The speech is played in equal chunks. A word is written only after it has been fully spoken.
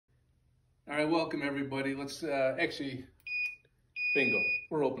All right, welcome everybody. Let's actually, bingo,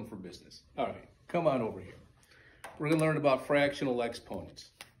 we're open for business. All right, come on over here. We're gonna learn about fractional exponents,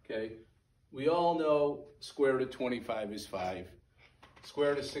 okay? We all know square root of 25 is 5,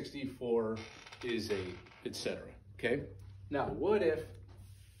 square root of 64 is 8, etc., okay? Now, what if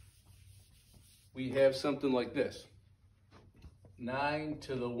we have something like this? 9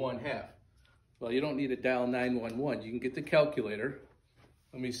 to the 1/2. Well, you don't need to dial 911. You can get the calculator.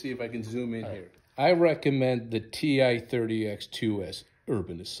 Let me see if I can zoom in here. I recommend the TI-30X2S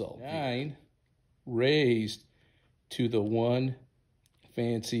Urban Assault. 9 raised to the 1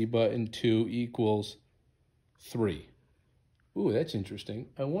 fancy button 2 equals 3. Ooh, that's interesting.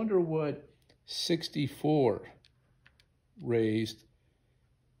 I wonder what 64 raised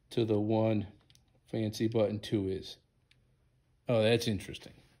to the 1 fancy button 2 is. Oh, that's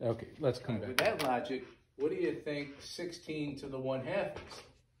interesting. Okay, let's come back. With that logic, what do you think 16 to the 1/2 is?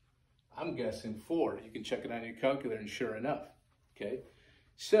 I'm guessing 4. You can check it on your calculator, and sure enough, okay?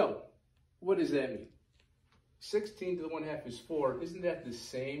 So, what does that mean? 16 to the 1/2 is 4. Isn't that the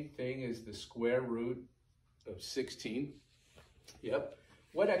same thing as the square root of 16? Yep.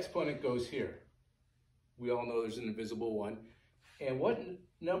 What exponent goes here? We all know there's an invisible 1. And what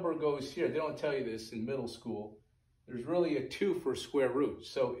number goes here? They don't tell you this in middle school. There's really a 2 for square root.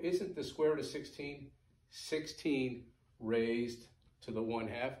 So isn't the square root of 16, 16 raised to the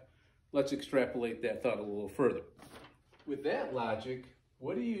 1/2? Let's extrapolate that thought a little further. With that logic,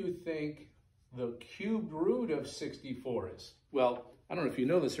 what do you think the cubed root of 64 is? Well, I don't know if you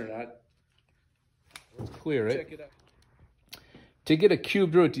know this or not. Let's clear it. Check it out. To get a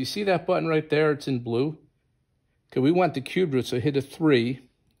cubed root, do you see that button right there? It's in blue. Okay, we want the cubed root, so hit a 3,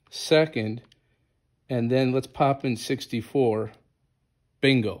 second, and then let's pop in 64.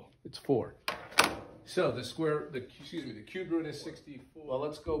 Bingo, it's 4. So the cubed root is 64. Well,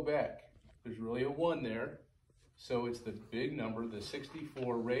 let's go back. There's really a 1 there. So it's the big number, the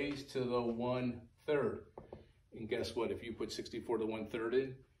 64 raised to the 1/3. And guess what? If you put 64 to the 1/3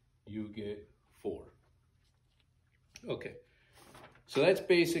 in, you get 4. Okay. So that's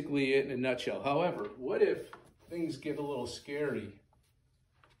basically it in a nutshell. However, what if things get a little scary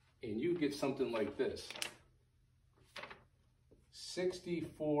and you get something like this?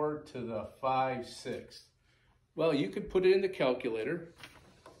 64 to the 5/6. Well, you could put it in the calculator.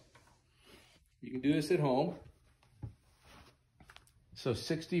 You can do this at home. So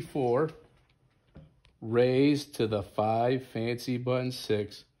 64 raised to the 5 fancy button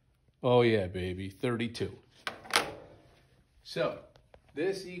 6. Oh yeah, baby, 32. So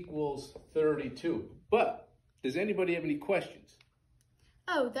this equals 32. But does anybody have any questions?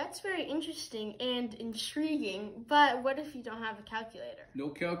 Oh, that's very interesting and intriguing, but what if you don't have a calculator? No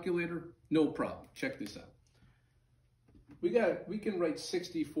calculator? No problem. Check this out. We can write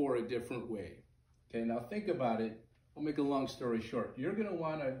 64 a different way. Okay, now think about it. I'll make a long story short. You're going to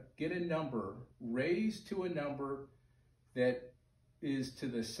want to get a number raised to a number that is to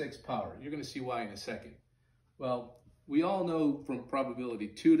the 6th power. You're going to see why in a second. Well, we all know from probability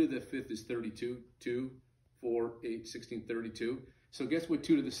 2 to the 5th is 32. 2, 4, 8, 16, 32. So guess what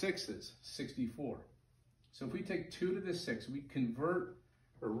 2 to the 6th is? 64. So if we take 2 to the 6th, we convert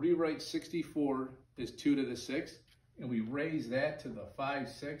or rewrite 64 as 2 to the 6th, and we raise that to the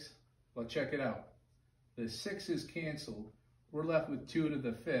 5/6. Well, check it out. The 6 is canceled. We're left with 2 to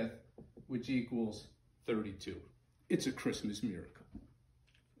the 5th, which equals 32. It's a Christmas miracle.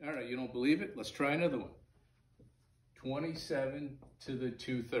 All right, you don't believe it? Let's try another one. 27 to the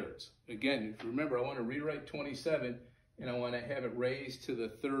 2/3. Again, if you remember, I want to rewrite 27, and I want to have it raised to the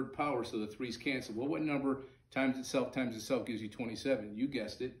 3rd power, so the 3's cancel. Well, what number times itself gives you 27? You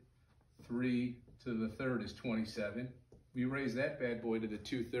guessed it. 3 to the 3rd is 27. We raise that bad boy to the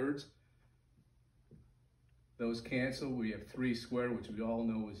 2/3. Those cancel. We have 3 squared, which we all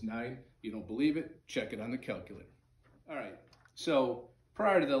know is 9. You don't believe it? Check it on the calculator. All right. So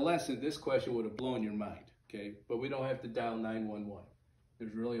prior to the lesson, this question would have blown your mind. Okay, but we don't have to dial 911.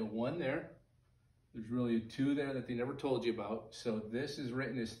 There's really a 1 there. There's really a 2 there that they never told you about. So this is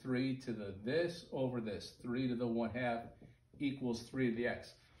written as 3 to the this over this. 3 to the 1/2 equals 3 to the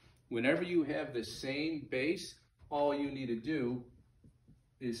x. Whenever you have the same base, all you need to do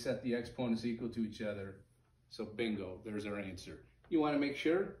is set the exponents equal to each other. So bingo, there's our answer. You want to make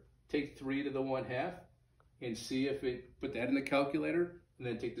sure, take 3 to the 1/2 and see if put that in the calculator, and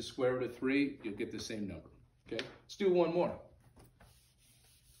then take the square root of 3, you'll get the same number. Okay, let's do one more.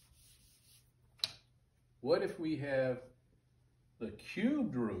 What if we have the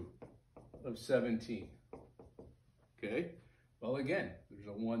cubed root of 17? Okay, well again, there's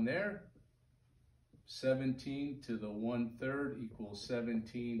a 1 there. 17 to the 1/3 equals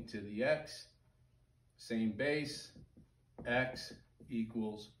 17 to the x. Same base, x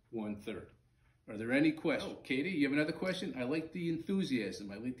equals 1/3. Are there any questions? Oh, Katie, you have another question? I like the enthusiasm.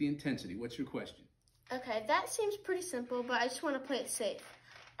 I like the intensity. What's your question? Okay, that seems pretty simple, but I just want to play it safe.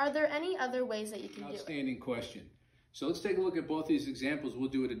 Are there any other ways that you can do it? Outstanding question. So let's take a look at both these examples. We'll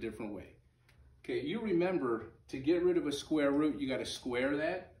do it a different way. Okay, you remember to get rid of a square root, you got to square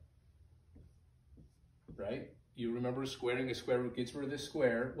that, right? You remember squaring a square root gets rid of this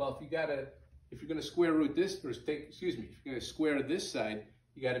square. Well, if you're going to square root this, if you're going to square this side,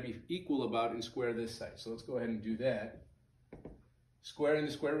 you got to be equal about and square this side. So let's go ahead and do that. Squaring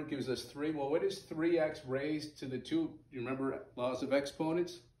the square root gives us 3. Well, what is 3x raised to the 2? You remember laws of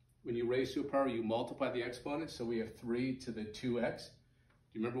exponents? When you raise to a power, you multiply the exponents. So we have 3 to the 2x.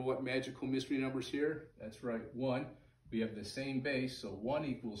 Do you remember what magical mystery number's here? That's right, 1. We have the same base, so 1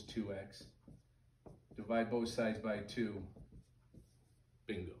 equals 2x. Divide both sides by 2.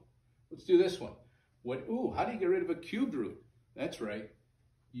 Bingo. Let's do this one. How do you get rid of a cubed root? That's right,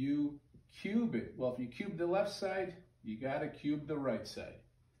 you cube it. Well, if you cube the left side, you gotta cube the right side.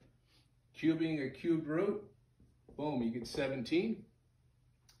 Cubing a cubed root, boom, you get 17.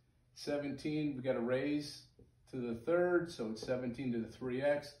 17, we gotta raise to the 3rd, so it's 17 to the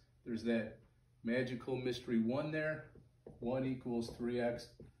 3x. There's that magical mystery 1 there. 1 equals 3x.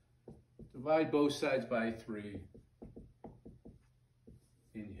 Divide both sides by 3,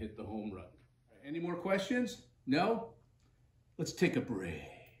 and you hit the home run. Any more questions? No? Let's take a break.